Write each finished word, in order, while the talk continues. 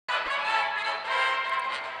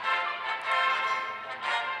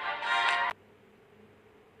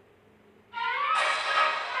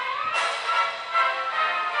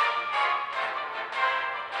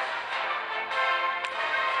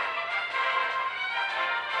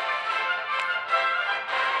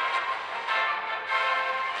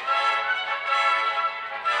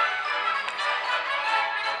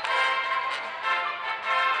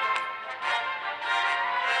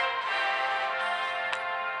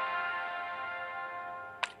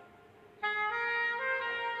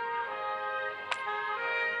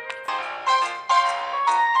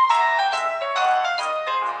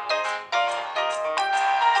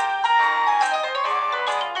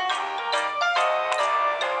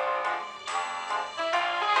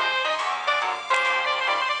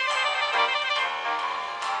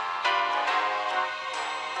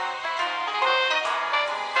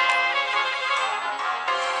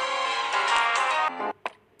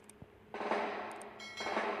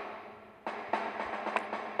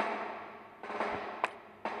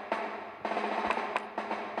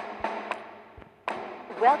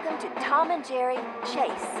Welcome to Tom and Jerry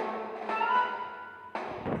Chase.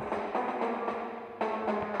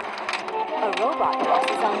 A robot mouse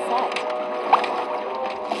is on site.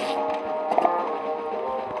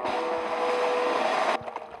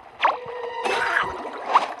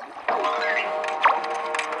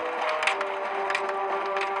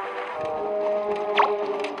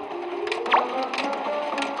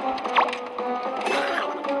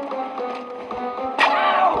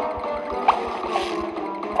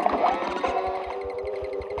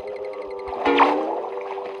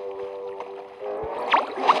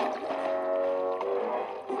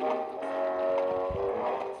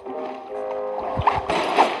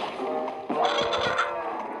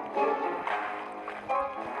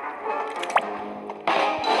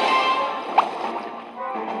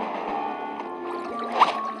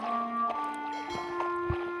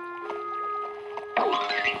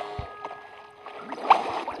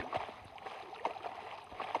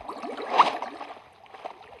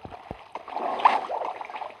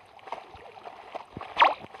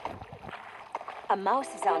 A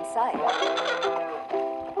mouse is on site.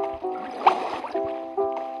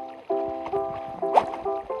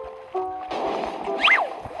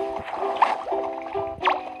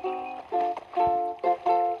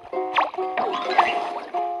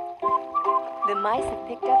 The mice have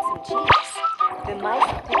picked up some cheese. The mice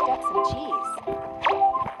have picked up some cheese.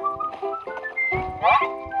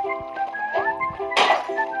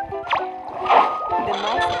 The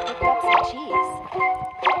mice have picked up some cheese.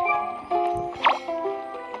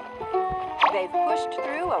 They've pushed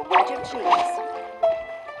through a wedge of cheese.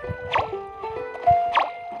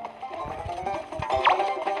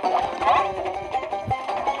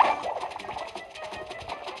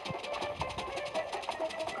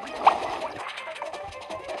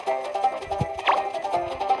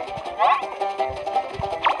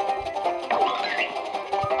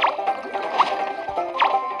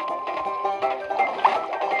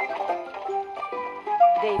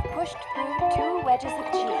 They've pushed through 2 wedges of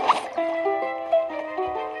cheese.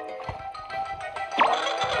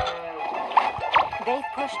 They've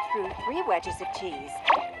pushed through 3 wedges of cheese.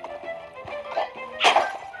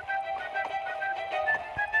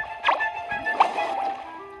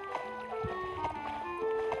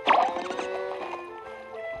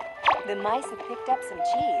 The mice have picked up some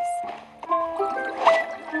cheese.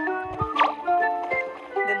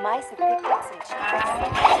 The mice have picked up some cheese.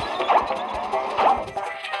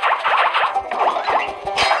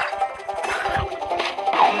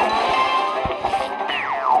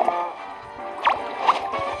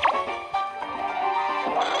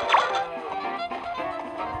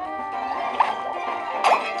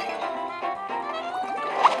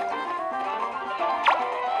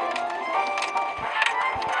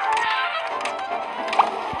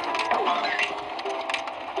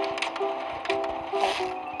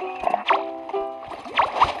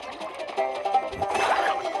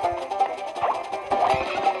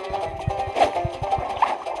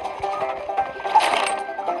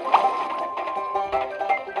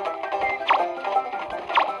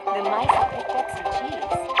 The mice have picked up some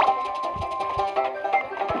cheese.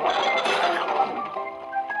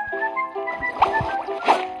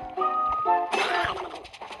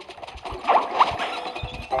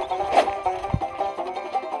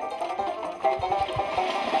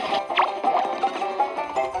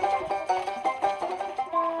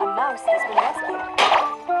 A mouse has been rescued.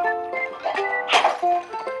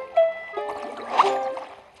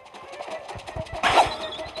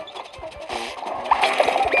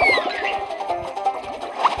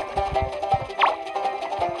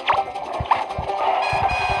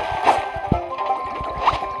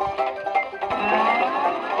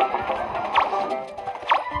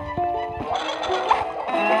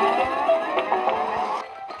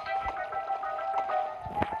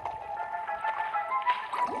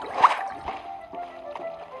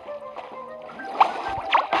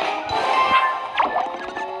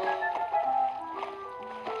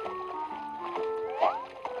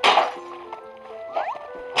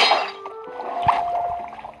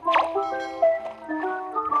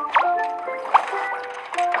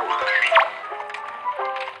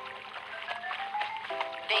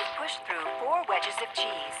 They've pushed through 4 wedges of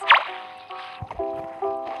cheese.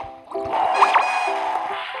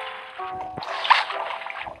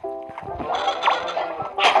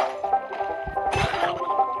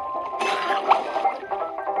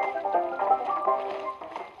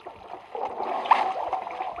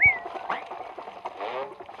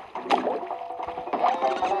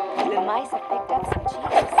 The mice have picked up some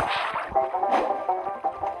cheese.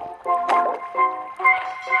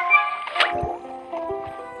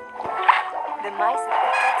 The mice have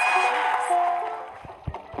picked up some cheese.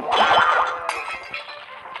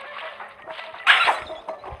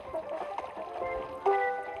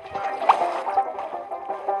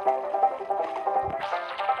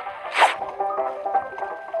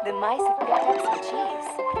 The mice have picked up some cheese.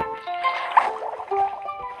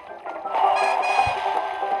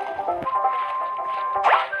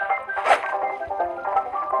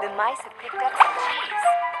 The mice have picked up some cheese.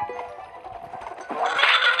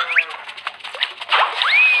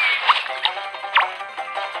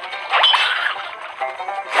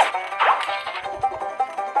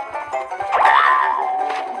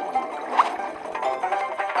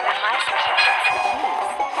 The mice have picked up some cheese.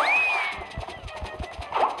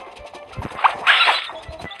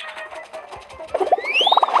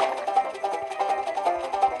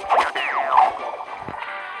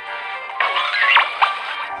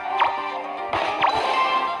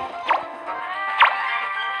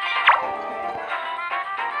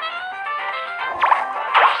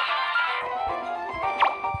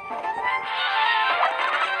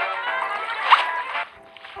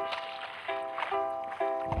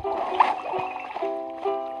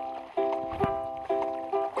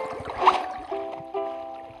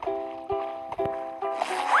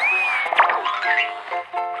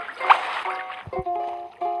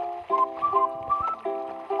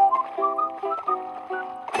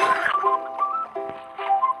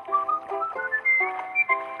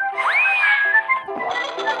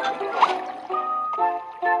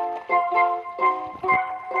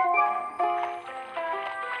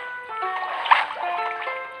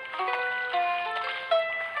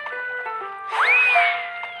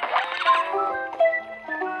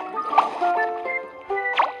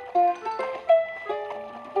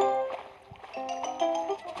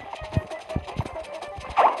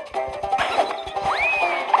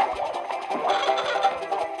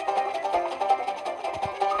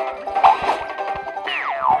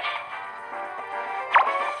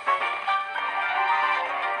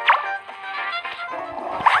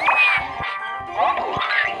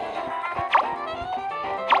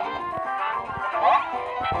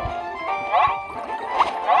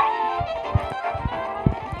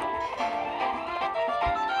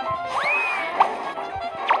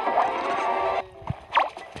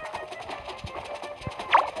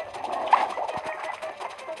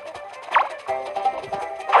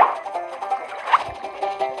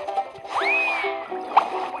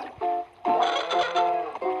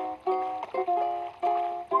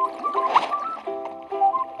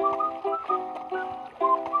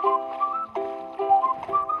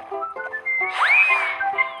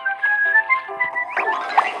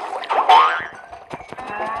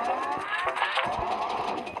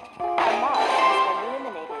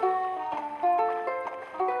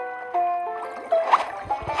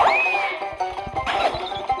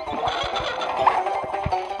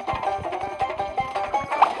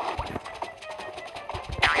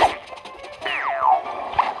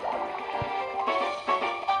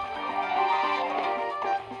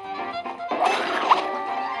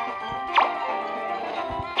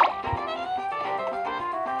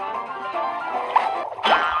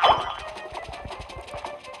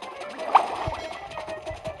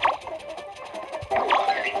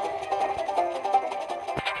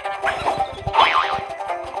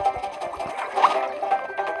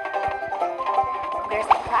 There's a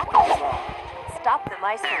crack in the wall. Stop the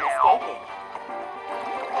mice from escaping.